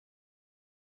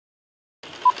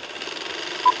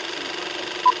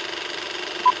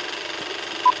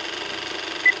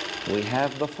We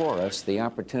have before us the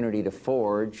opportunity to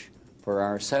forge for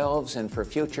ourselves and for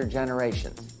future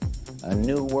generations a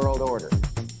new world order.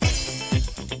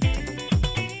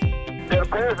 It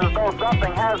appears as though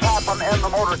something has happened in the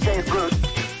motorcade route.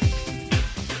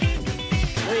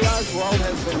 Lee Oswald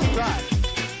has been shot.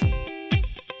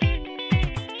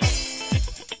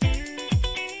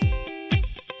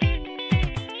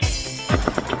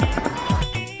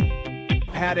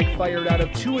 Paddock fired out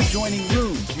of two adjoining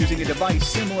rooms using a device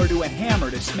similar to a hammer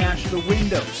to smash the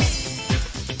windows.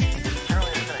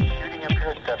 Apparently there's been a shooting up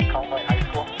here at Conway High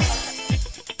School.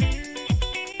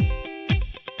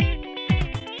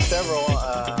 Several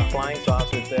flying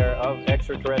saucers there of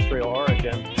extraterrestrial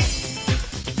origin.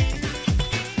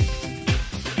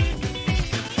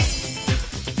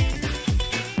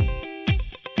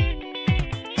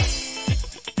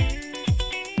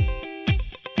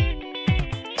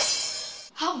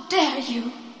 How dare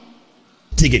you?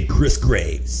 Digging Chris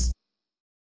Graves.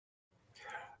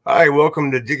 Hi,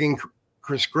 welcome to Digging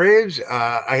Chris Graves.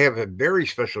 I have a very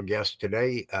special guest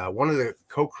today, one of the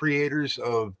co-creators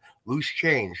of Loose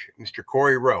Change, Mr.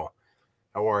 Korey Rowe.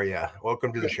 How are you?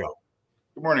 Welcome to the show.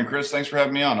 Good morning, Chris. Thanks for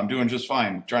having me on. I'm doing just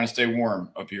fine. Trying to stay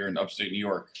warm up here in upstate New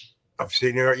York.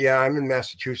 Upstate New York? Yeah, I'm in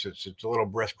Massachusetts. It's a little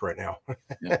brisk right now.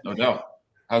 Yeah, no doubt.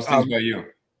 How's things by you?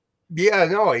 Yeah,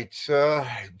 no, it's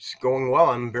going well.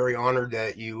 I'm very honored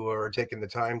that you are taking the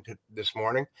time this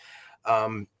morning.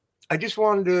 I just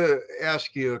wanted to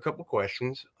ask you a couple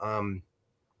questions.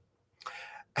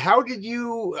 How did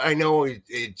you? I know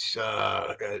it's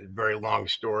a very long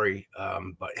story,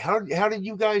 but how did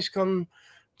you guys come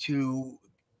to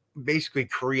basically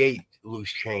create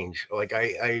Loose Change? Like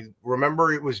I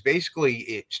remember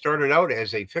it started out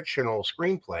as a fictional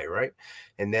screenplay, right?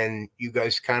 And then you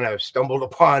guys kind of stumbled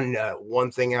upon one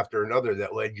thing after another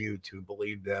that led you to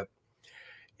believe that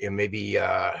maybe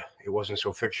it wasn't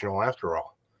so fictional after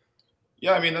all.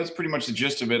 Yeah, I mean, that's pretty much the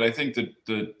gist of it. I think that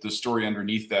the story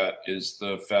underneath that is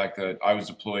the fact that I was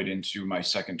deployed into my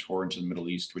second tour into the Middle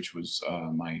East, which was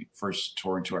my first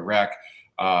tour into Iraq,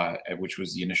 which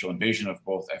was the initial invasion of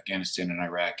both Afghanistan and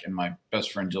Iraq. And my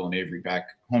best friend, Dylan Avery, back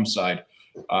home side,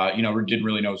 we didn't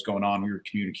really know what's going on. We were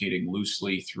communicating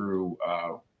loosely through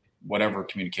whatever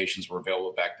communications were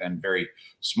available back then, very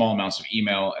small amounts of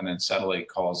email and then satellite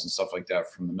calls and stuff like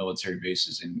that from the military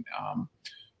bases in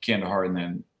Kandahar and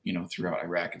then throughout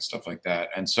Iraq and stuff like that.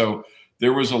 And so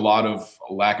there was a lot of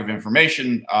lack of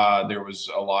information. There was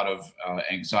a lot of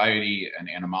anxiety and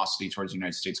animosity towards the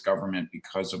United States government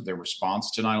because of their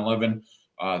response to 9/11,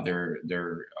 their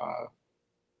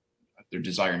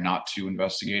desire not to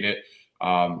investigate it,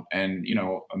 and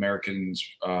Americans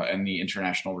and the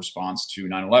international response to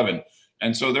 9/11.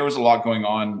 And so there was a lot going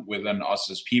on within us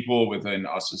as people, within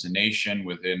us as a nation,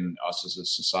 within us as a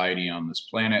society on this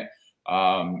planet.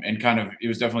 And it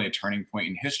was definitely a turning point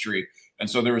in history. And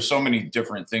so there were so many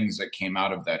different things that came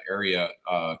out of that area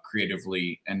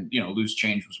creatively. And, Loose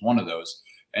Change was one of those.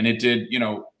 And it did,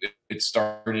 it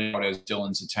started out as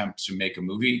Dylan's attempt to make a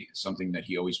movie, something that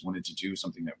he always wanted to do,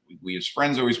 something that we as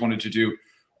friends always wanted to do.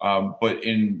 But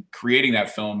in creating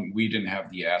that film, we didn't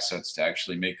have the assets to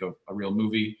actually make a real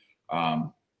movie. At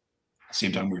the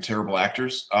same time, we were terrible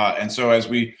actors. And so as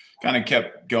we kind of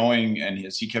kept going and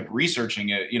as he kept researching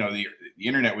it, the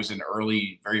internet was in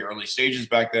very early stages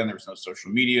back then. There was no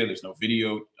social media. There's no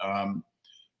video kind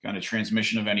of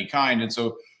transmission of any kind. And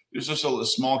so there's just a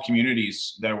small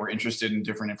communities that were interested in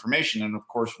different information. And of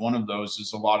course, one of those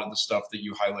is a lot of the stuff that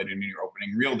you highlighted in your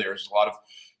opening reel. There's a lot of,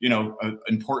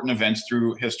 important events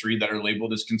through history that are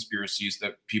labeled as conspiracies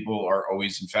that people are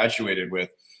always infatuated with.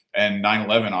 And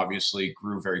 9/11 obviously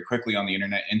grew very quickly on the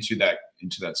internet into that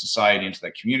society, into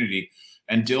that community.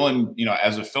 And Dylan,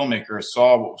 as a filmmaker,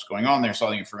 saw what was going on there,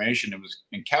 saw the information,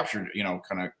 and captured,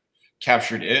 kind of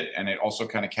captured it, and it also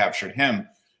kind of captured him.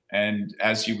 And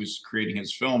as he was creating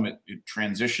his film, it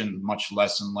transitioned much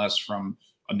less and less from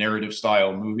a narrative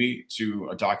style movie to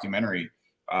a documentary.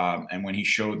 And when he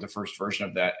showed the first version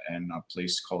of that in a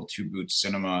place called Two Boots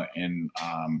Cinema in,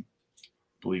 I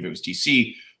believe it was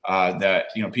DC, that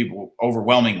people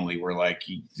overwhelmingly were like,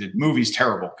 the movie's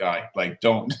terrible, guy, like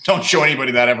don't show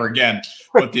anybody that ever again.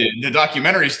 But the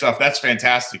documentary stuff, that's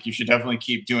fantastic. You should definitely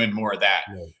keep doing more of that.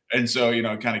 Yeah. And so it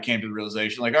kind of came to the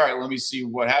realization, like, all right, let me see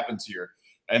what happens here.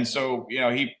 And so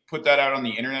he put that out on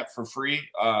the internet for free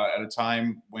at a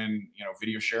time when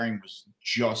video sharing was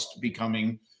just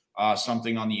becoming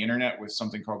something on the internet with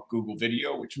something called Google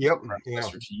Video, which was a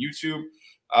predecessor to YouTube.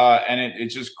 And it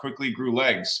just quickly grew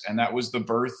legs. And that was the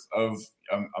birth of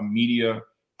a media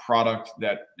product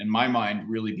that, in my mind,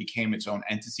 really became its own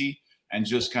entity and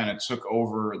just kind of took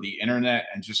over the internet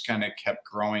and just kind of kept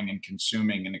growing and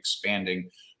consuming and expanding.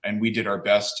 And we did our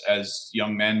best as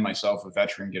young men, myself, a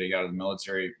veteran getting out of the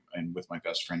military, and with my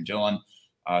best friend Dylan,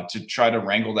 to try to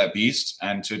wrangle that beast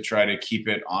and to try to keep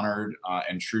it honored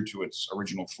and true to its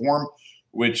original form,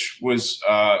 which was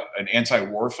an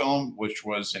anti-war film, which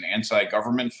was an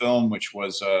anti-government film, which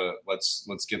was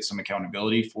let's get some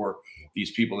accountability for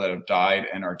these people that have died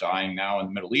and are dying now in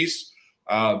the Middle East.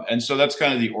 And so that's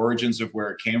kind of the origins of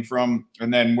where it came from.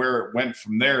 And then where it went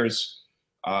from there is,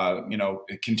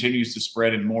 it continues to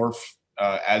spread and morph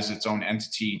as its own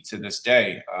entity to this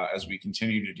day, as we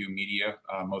continue to do media.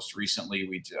 Most recently,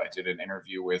 I did an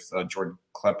interview with Jordan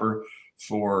Klepper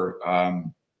for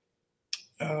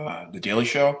The Daily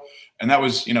Show. And that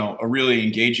was, a really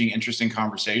engaging, interesting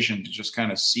conversation to just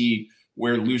kind of see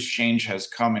where Loose Change has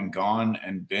come and gone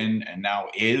and been and now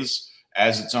is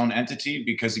as its own entity.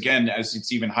 Because again, as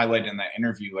it's even highlighted in that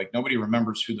interview, like nobody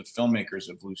remembers who the filmmakers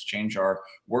of Loose Change are.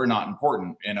 We're not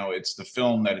important. It's the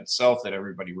film that itself that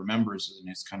everybody remembers, and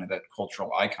it's kind of that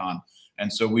cultural icon.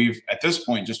 And so we've, at this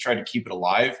point, just tried to keep it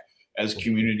alive as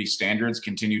community standards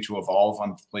continue to evolve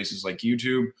on places like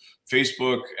YouTube,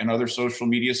 Facebook, and other social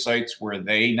media sites where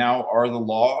they now are the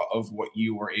law of what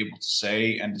you are able to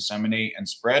say and disseminate and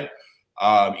spread.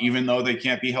 Even though they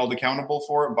can't be held accountable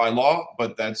for it by law,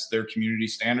 but that's their community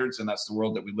standards, and that's the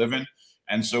world that we live in.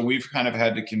 And so we've kind of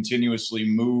had to continuously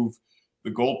move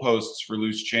the goalposts for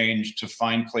Loose Change to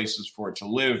find places for it to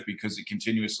live, because it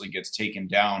continuously gets taken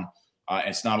down.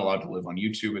 It's not allowed to live on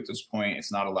YouTube at this point.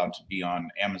 It's not allowed to be on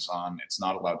Amazon. It's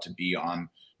not allowed to be on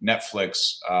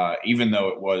Netflix, even though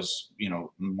it was,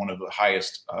 one of the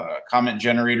highest comment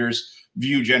generators,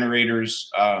 view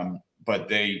generators. But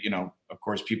they, of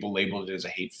course, people labeled it as a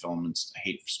hate film and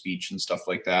hate speech and stuff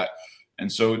like that.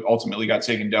 And so it ultimately got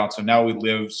taken down. So now it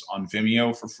lives on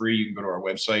Vimeo for free. You can go to our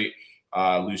website,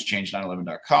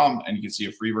 loosechange911.com, and you can see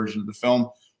a free version of the film.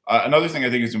 Another thing I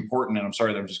think is important, and I'm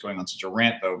sorry that I'm just going on such a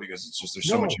rant, though, because it's just there's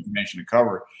so much information to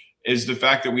cover, is the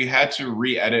fact that we had to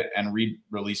re-edit and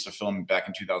re-release the film back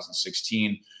in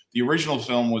 2016. The original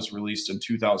film was released in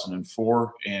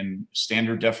 2004 in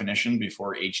standard definition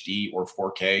before HD or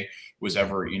 4K was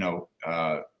ever,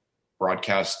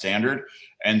 broadcast standard.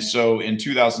 And so in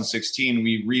 2016,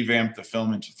 we revamped the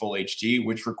film into full HD,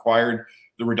 which required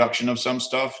the reduction of some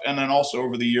stuff. And then also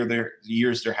over the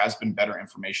years, there has been better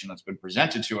information that's been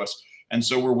presented to us. And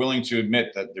so we're willing to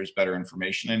admit that there's better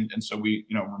information. And so we,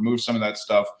 removed some of that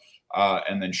stuff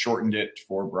and then shortened it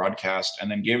for broadcast and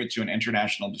then gave it to an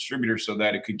international distributor so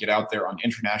that it could get out there on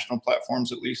international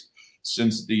platforms, at least,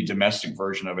 since the domestic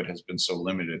version of it has been so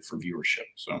limited for viewership.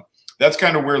 So that's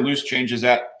kind of where Loose Change is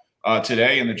at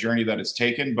today and the journey that it's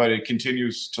taken, but it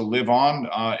continues to live on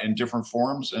in different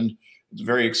forms. And it's a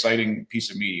very exciting piece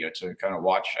of media to kind of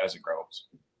watch as it grows.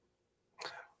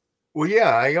 Well,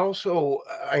 yeah, I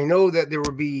know that there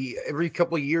would be every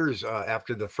couple of years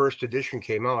after the first edition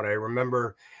came out, I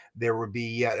remember there would be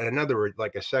yet another,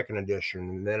 like a second edition,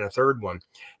 and then a third one.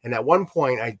 And at one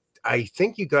point, I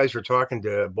think you guys were talking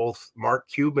to both Mark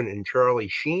Cuban and Charlie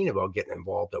Sheen about getting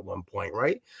involved at one point,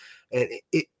 right? And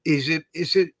is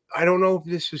it, I don't know if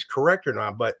this is correct or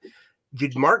not, but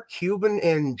did Mark Cuban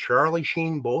and Charlie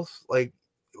Sheen both, like,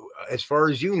 as far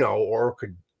as you know, or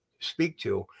could speak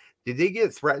to, did they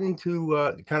get threatened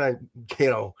to kind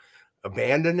of,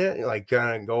 abandon it, like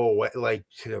kind of go away, like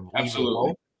to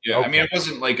absolutely? Yeah, okay. I mean, it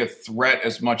wasn't like a threat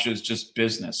as much as just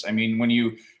business. I mean, when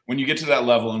you get to that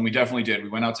level, and we definitely did, we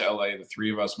went out to LA, the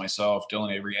three of us, myself,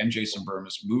 Dylan Avery, and Jason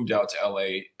Burmis, moved out to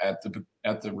LA at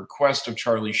the request of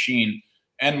Charlie Sheen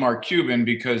and Mark Cuban,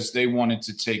 because they wanted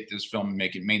to take this film and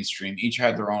make it mainstream. Each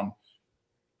had their own,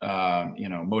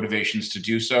 motivations to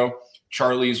do so.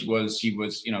 Charlie's was, he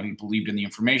believed in the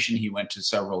information. He went to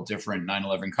several different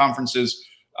 9/11 conferences.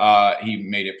 He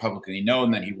made it publicly known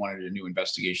that he wanted a new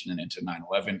investigation into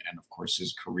 9/11. And of course,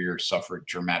 his career suffered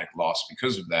dramatic loss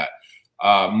because of that.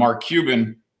 Mark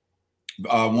Cuban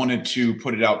wanted to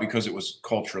put it out because it was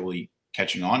culturally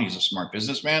catching on. He's a smart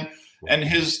businessman. And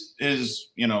his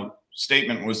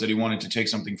statement was that he wanted to take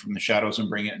something from the shadows and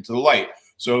bring it into the light.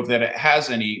 So that it has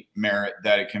any merit,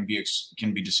 that it can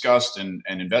be discussed and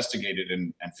investigated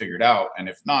and figured out. And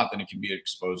if not, then it can be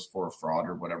exposed for a fraud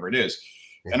or whatever it is.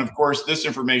 Yeah. And of course, this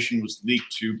information was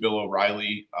leaked to Bill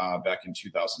O'Reilly back in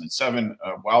 2007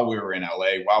 while we were in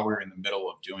LA, while we were in the middle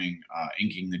of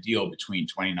inking the deal between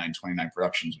 2929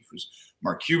 Productions, which was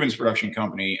Mark Cuban's production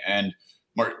company, and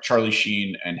Charlie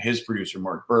Sheen and his producer,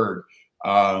 Mark Berg.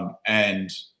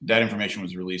 And that information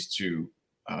was released to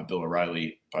Bill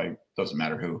O'Reilly, by doesn't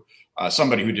matter who,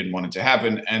 somebody who didn't want it to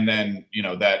happen. And then,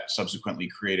 that subsequently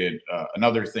created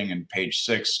another thing in Page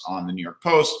 6 on the New York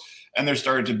Post. And there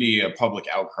started to be a public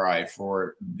outcry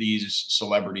for these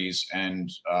celebrities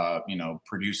and,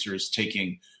 producers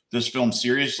taking this film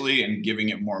seriously and giving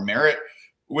it more merit,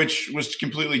 which was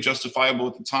completely justifiable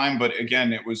at the time. But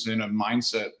again, it was in a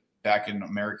mindset back in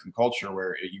American culture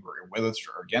where you were with us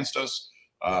or against us.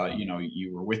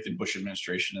 You were with the Bush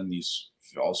administration in these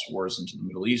false wars into the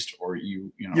Middle East, or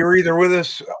you're either with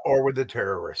us or with the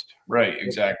terrorist. Right,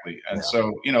 exactly. And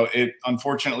so, it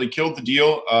unfortunately killed the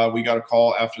deal. We got a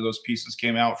call after those pieces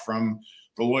came out from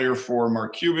the lawyer for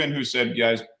Mark Cuban, who said, you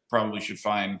guys probably should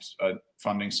find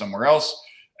funding somewhere else.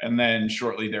 And then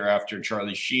shortly thereafter,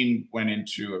 Charlie Sheen went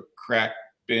into a crack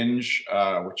binge,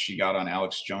 which he got on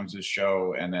Alex Jones's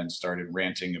show, and then started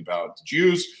ranting about the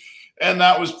Jews. And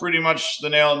that was pretty much the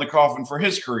nail in the coffin for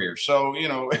his career. So,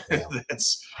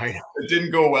 it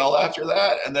didn't go well after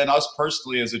that. And then us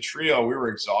personally as a trio, we were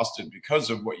exhausted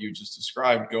because of what you just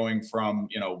described, going from,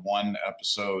 one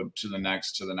episode to the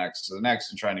next, to the next, to the next,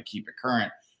 and trying to keep it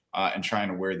current and trying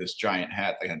to wear this giant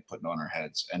hat they had put on our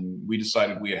heads. And we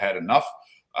decided we had enough.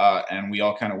 And we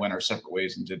all kind of went our separate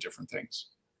ways and did different things.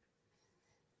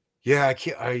 Yeah,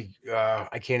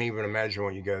 I can't even imagine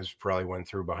what you guys probably went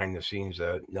through behind the scenes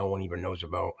that no one even knows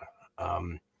about.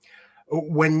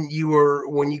 When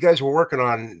you guys were working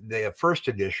on the first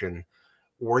edition,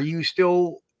 were you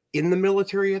still in the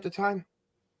military at the time?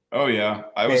 Oh yeah,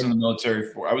 I was in the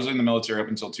military up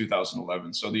until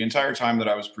 2011. So the entire time that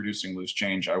I was producing Loose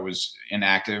Change, I was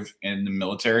inactive in the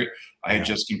military. I had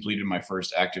just completed my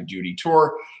first active duty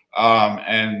tour,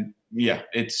 and yeah,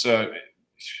 it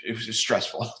was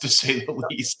stressful to say the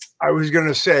least. I was going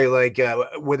to say,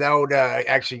 without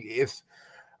actually, if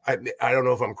I don't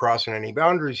know if I'm crossing any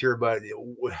boundaries here, but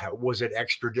was it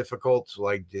extra difficult?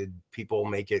 Did people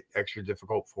make it extra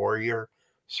difficult for your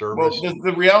service? Well,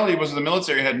 the reality was the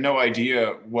military had no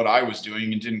idea what I was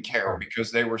doing and didn't care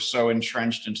because they were so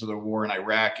entrenched into the war in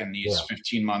Iraq and these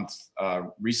 15-month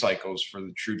recycles for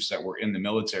the troops that were in the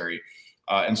military.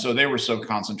 And so they were so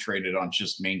concentrated on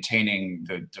just maintaining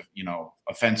the,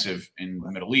 offensive in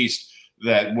the Middle East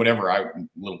that whatever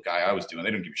little guy I was doing,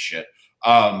 they don't give a shit.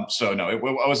 So no, it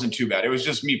wasn't too bad. It was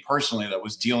just me personally that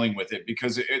was dealing with it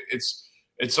because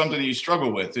it's something that you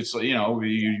struggle with. It's do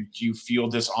you feel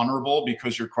dishonorable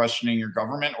because you're questioning your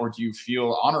government, or do you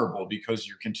feel honorable because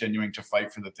you're continuing to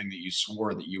fight for the thing that you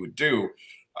swore that you would do?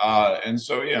 And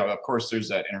so, of course, there's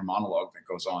that inner monologue that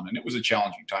goes on, and it was a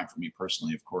challenging time for me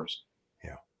personally, of course.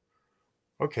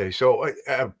 Okay, so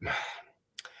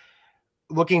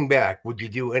looking back, would you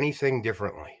do anything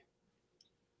differently?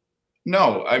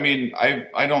 No, I mean,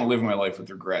 I don't live my life with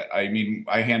regret. I mean,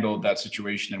 I handled that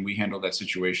situation and we handled that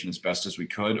situation as best as we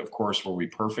could. Of course, were we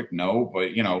perfect? No, but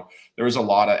there was a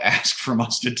lot of ask from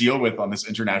us to deal with on this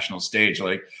international stage.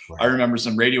 I remember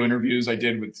some radio interviews I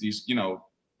did with these,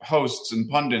 hosts and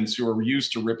pundits who are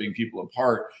used to ripping people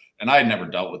apart. And I had never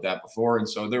dealt with that before. And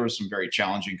so there was some very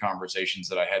challenging conversations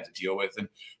that I had to deal with.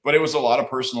 But it was a lot of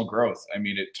personal growth. I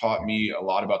mean, it taught me a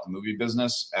lot about the movie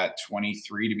business at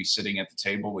 23 to be sitting at the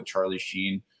table with Charlie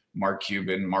Sheen, Mark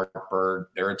Cuban, Mark Berg,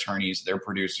 their attorneys, their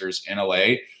producers in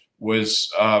LA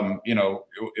was,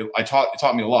 it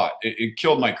taught me a lot. It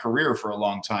killed my career for a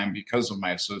long time because of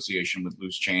my association with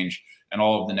Loose Change and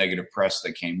all of the negative press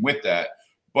that came with that.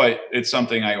 But it's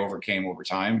something I overcame over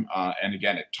time. And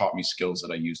again, it taught me skills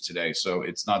that I use today. So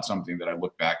it's not something that I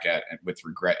look back at with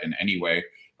regret in any way.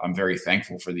 I'm very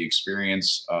thankful for the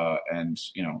experience. And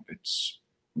I'm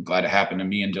glad it happened to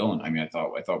me and Dylan. I mean, I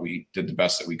thought we did the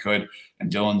best that we could. And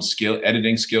Dylan's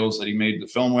editing skills that he made the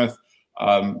film with,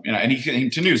 and he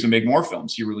continues to make more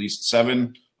films. He released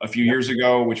 7 a few years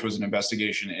ago, which was an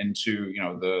investigation into,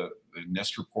 the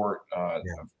NIST report, of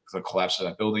the collapse of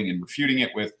that building and refuting it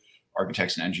with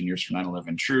Architects and Engineers for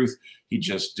 9/11 Truth. He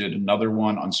just did another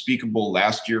one, Unspeakable,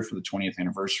 last year for the 20th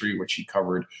anniversary, which he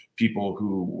covered people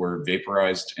who were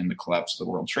vaporized in the collapse of the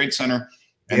World Trade Center.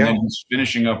 And then he's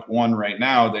finishing up one right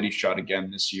now that he shot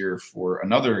again this year for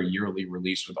another yearly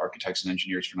release with Architects and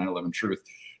Engineers for 9/11 Truth,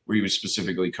 where he was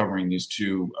specifically covering these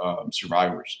 2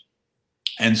 survivors.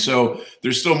 And so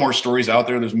there's still more stories out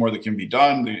there. There's more that can be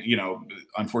done.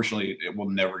 Unfortunately, it will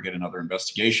never get another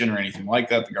investigation or anything like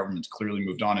that. The government's clearly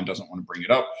moved on and doesn't want to bring it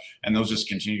up. And they'll just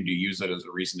continue to use it as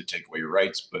a reason to take away your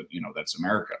rights. But, that's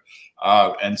America.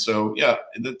 And so,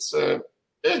 that's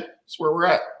where we're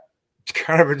at.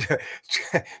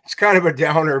 It's kind of a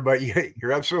downer, but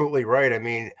you're absolutely right. I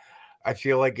mean, I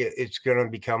feel like it's going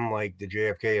to become like the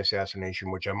JFK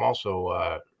assassination, which I'm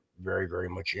also very, very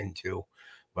much into.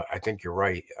 But I think you're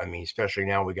right. I mean, especially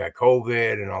now we got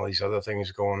COVID and all these other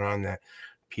things going on that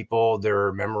people,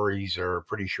 their memories are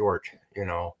pretty short,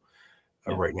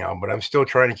 right now. But I'm still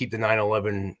trying to keep the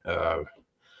 9/11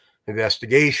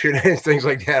 investigation and things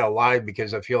like that alive,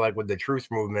 because I feel like with the truth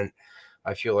movement,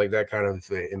 I feel like that kind of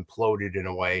imploded in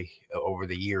a way over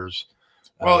the years.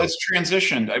 Well, it's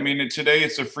transitioned. I mean, today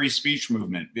it's a free speech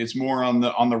movement. It's more on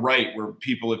the right, where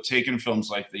people have taken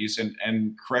films like these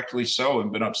and correctly so,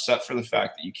 and been upset for the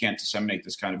fact that you can't disseminate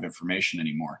this kind of information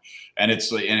anymore. And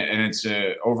it's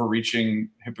a overreaching,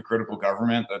 hypocritical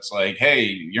government that's like, hey,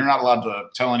 you're not allowed to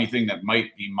tell anything that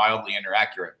might be mildly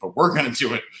inaccurate, but we're going to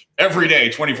do it every day,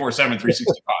 24/7,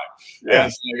 365. Yeah. And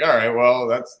it's like, all right, well,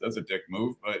 that's a dick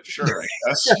move, but sure, I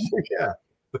guess. Yeah.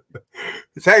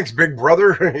 Thanks, big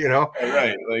brother.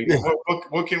 Right? Like,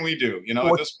 what can we do?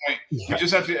 At this point,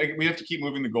 we have to keep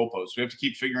moving the goalposts. We have to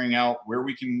keep figuring out where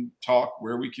we can talk,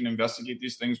 where we can investigate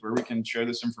these things, where we can share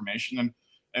this information,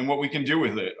 and what we can do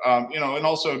with it. And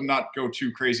also not go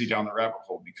too crazy down the rabbit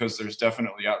hole, because there's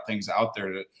definitely things out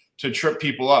there to trip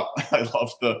people up. I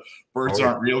love the birds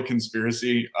aren't real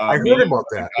conspiracy. I heard about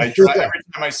that. Every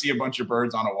time I see a bunch of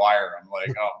birds on a wire, I'm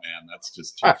like, oh man, that's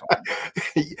just too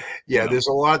fun. There's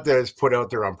a lot that is put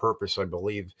out there on purpose, I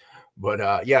believe. But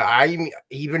I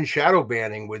even shadow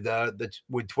banning with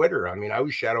Twitter. I mean, I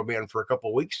was shadow banned for a couple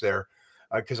of weeks there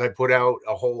because I put out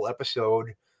a whole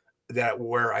episode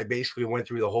where I basically went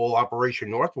through the whole Operation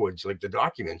Northwoods, like the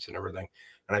documents and everything.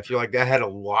 And I feel like that had a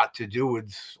lot to do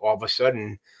with all of a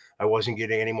sudden I wasn't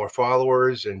getting any more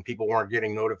followers and people weren't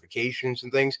getting notifications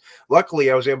and things. Luckily,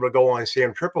 I was able to go on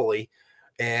Sam Tripoli.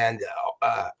 And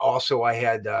also I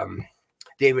had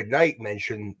David Knight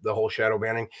mention the whole shadow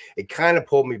banning. It kind of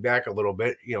pulled me back a little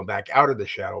bit, back out of the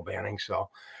shadow banning. So,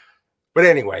 but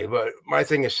anyway, my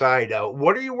thing aside,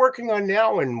 what are you working on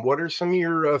now? And what are some of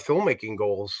your filmmaking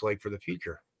goals like for the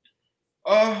future?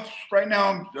 Right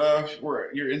now,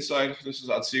 you're inside. This is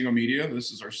Otsego Media.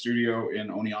 This is our studio in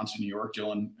Oneonta, New York.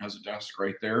 Dylan has a desk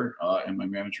right there, and my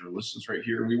manager listens right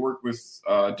here. We work with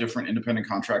different independent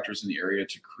contractors in the area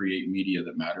to create media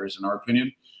that matters, in our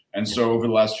opinion. And so over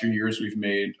the last few years, we've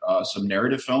made some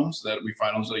narrative films that we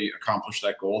finally accomplished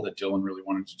that goal that Dylan really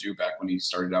wanted to do back when he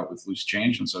started out with Loose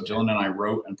Change. And so Dylan and I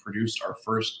wrote and produced our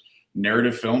first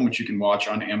narrative film, which you can watch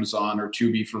on Amazon or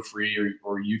Tubi for free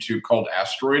or YouTube, called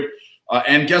Asteroid.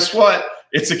 And guess what?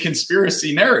 It's a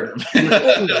conspiracy narrative.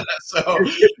 So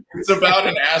it's about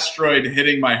an asteroid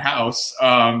hitting my house.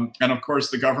 And of course,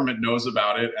 the government knows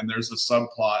about it. And there's a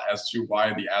subplot as to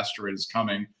why the asteroid is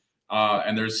coming.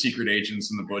 And there's secret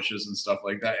agents in the bushes and stuff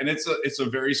like that. And it's a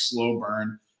very slow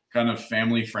burn, kind of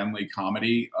family-friendly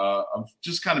comedy of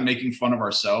just kind of making fun of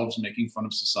ourselves, making fun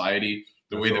of society,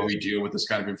 the way that we deal with this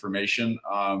kind of information.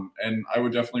 And I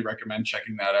would definitely recommend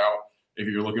checking that out if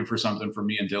you're looking for something from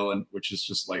me and Dylan, which is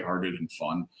just lighthearted and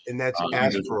fun. And that's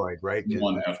Asteroid, right?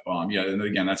 One F-bomb. Yeah. And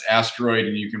again, that's Asteroid,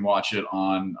 and you can watch it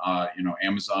on,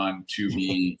 Amazon,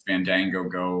 Tubi, Fandango,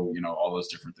 Go, all those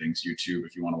different things, YouTube,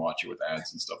 if you want to watch it with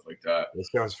ads and stuff like that. That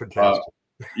sounds fantastic.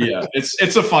 Yeah,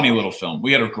 it's a funny little film.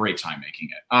 We had a great time making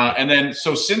it. And then,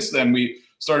 so since then, we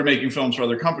started making films for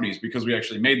other companies because we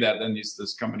actually made that. Then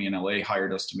this company in LA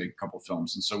hired us to make a couple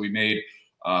films. And so we made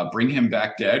Bring Him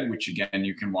Back Dead, which again,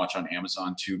 you can watch on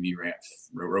Amazon, Tubi,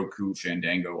 Roku,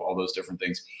 Fandango, all those different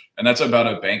things. And that's about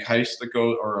a bank heist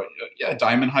a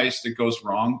diamond heist that goes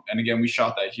wrong. And again, we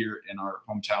shot that here in our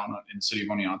hometown in the city of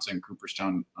Oneonta in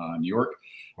Cooperstown, New York.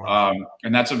 Wow.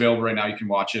 And that's available right now. You can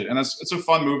watch it. And it's a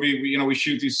fun movie. We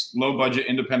shoot these low budget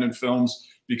independent films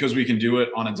because we can do it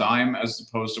on a dime as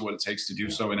opposed to what it takes to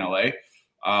do so in LA.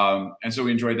 And so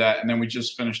we enjoyed that. And then we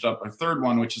just finished up a third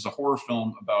one, which is a horror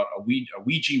film about a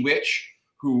Ouija witch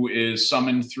who is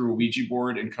summoned through a Ouija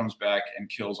board and comes back and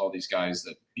kills all these guys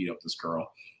that beat up this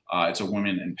girl. It's a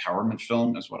women empowerment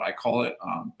film is what I call it.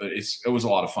 But it was a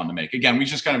lot of fun to make. Again, we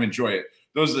just kind of enjoy it.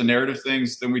 Those are the narrative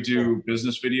things. Then we do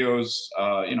business videos.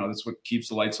 That's what keeps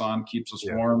the lights on, keeps us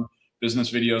warm.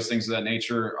 Business videos, things of that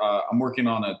nature. I'm working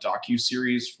on a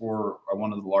docu-series for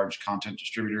one of the large content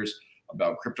distributors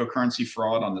about cryptocurrency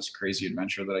fraud on this crazy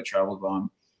adventure that I traveled on.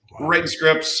 Wow. We're writing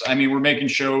scripts. I mean, we're making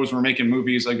shows, we're making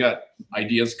movies. I got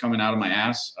ideas coming out of my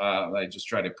ass. I just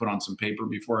try to put on some paper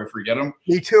before I forget them.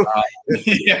 Me too.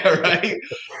 Yeah, right.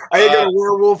 I got a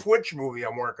werewolf witch movie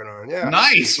I'm working on. Yeah.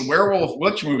 Nice. Werewolf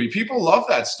witch movie. People love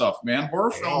that stuff, man.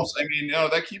 Horror films. I mean,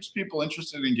 that keeps people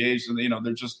interested, engaged, and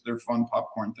they're fun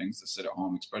popcorn things to sit at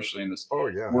home, especially in this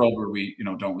world where we,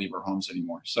 don't leave our homes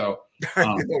anymore. So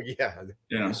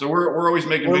so we're always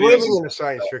making videos. We're living in a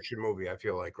science fiction movie, I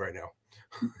feel like right now.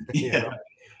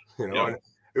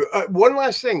 One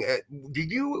last thing.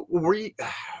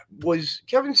 Was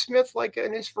Kevin Smith like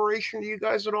an inspiration to you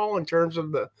guys at all in terms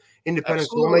of the independent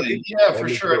filmmaking? Yeah, for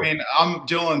sure. I mean,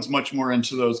 Dylan's much more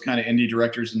into those kind of indie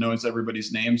directors and knows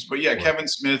everybody's names. But yeah, right. Kevin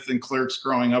Smith and Clerks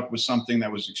growing up was something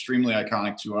that was extremely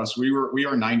iconic to us. We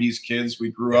are 90s kids.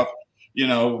 We grew up,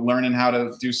 learning how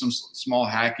to do some small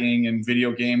hacking and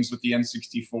video games with the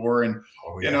N64 and,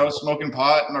 smoking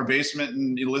pot in our basement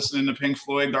and listening to Pink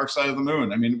Floyd, Dark Side of the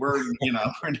Moon. I mean, we're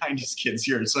 90s kids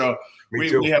here. So we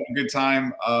have a good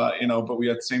time, but we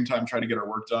at the same time try to get our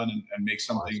work done and make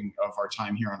something of our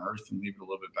time here on Earth and leave it a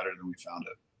little bit better than we found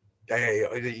it.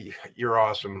 Hey, you're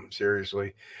awesome.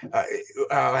 Seriously.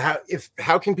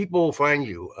 How can people find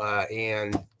you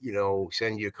and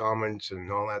send you comments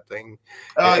and all that thing?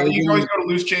 You can always go to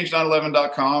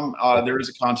loosechange911.com. There is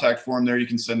a contact form there. You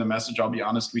can send a message. I'll be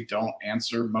honest, we don't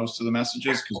answer most of the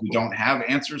messages because we don't have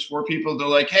answers for people. They're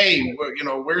like, hey,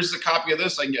 where's the copy of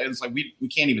this? It's like we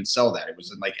can't even sell that. It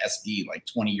was in like SD like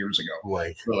 20 years ago.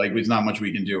 Right. So like there's not much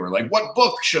we can do. Or like, what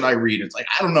book should I read? It's like,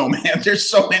 I don't know, man. There's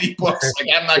so many books. Like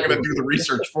I'm not going to do the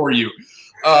research for you.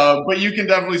 But you can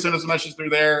definitely send us a message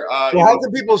through there. How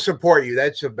can people support you?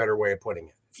 That's a better way of putting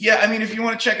it. Yeah, I mean, if you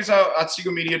want to check us out,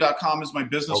 atsegomedia.com is my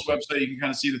business website. You can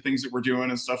kind of see the things that we're doing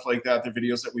and stuff like that, the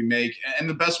videos that we make. And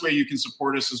the best way you can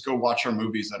support us is go watch our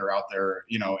movies that are out there,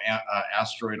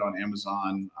 Asteroid on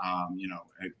Amazon,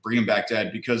 Bringing Back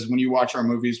Dead. Because when you watch our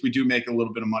movies, we do make a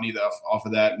little bit of money off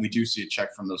of that. And we do see a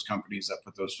check from those companies that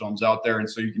put those films out there. And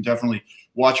so you can definitely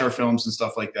watch our films and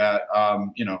stuff like that.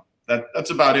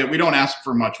 That's about it. We don't ask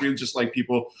for much. We just like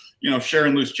people,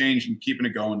 sharing loose change and keeping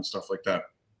it going and stuff like that.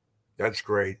 That's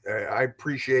great. I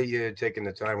appreciate you taking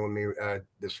the time with me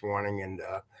this morning. And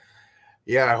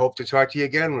I hope to talk to you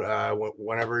again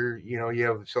whenever, you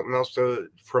have something else to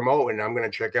promote. And I'm going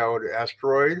to check out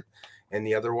Asteroid and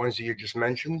the other ones that you just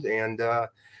mentioned. And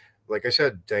like I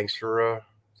said, thanks for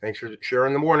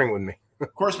sharing the morning with me.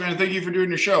 Of course, man. Thank you for doing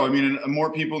your show. I mean,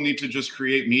 more people need to just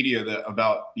create media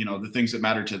about, the things that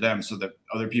matter to them so that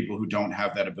other people who don't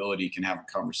have that ability can have a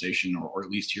conversation or at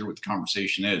least hear what the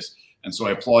conversation is. And so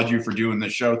I applaud you for doing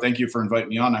this show. Thank you for inviting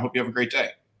me on. I hope you have a great day.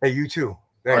 Hey, you too.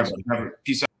 Thanks. All right,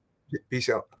 peace out. Peace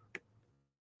out.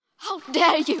 How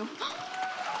dare you?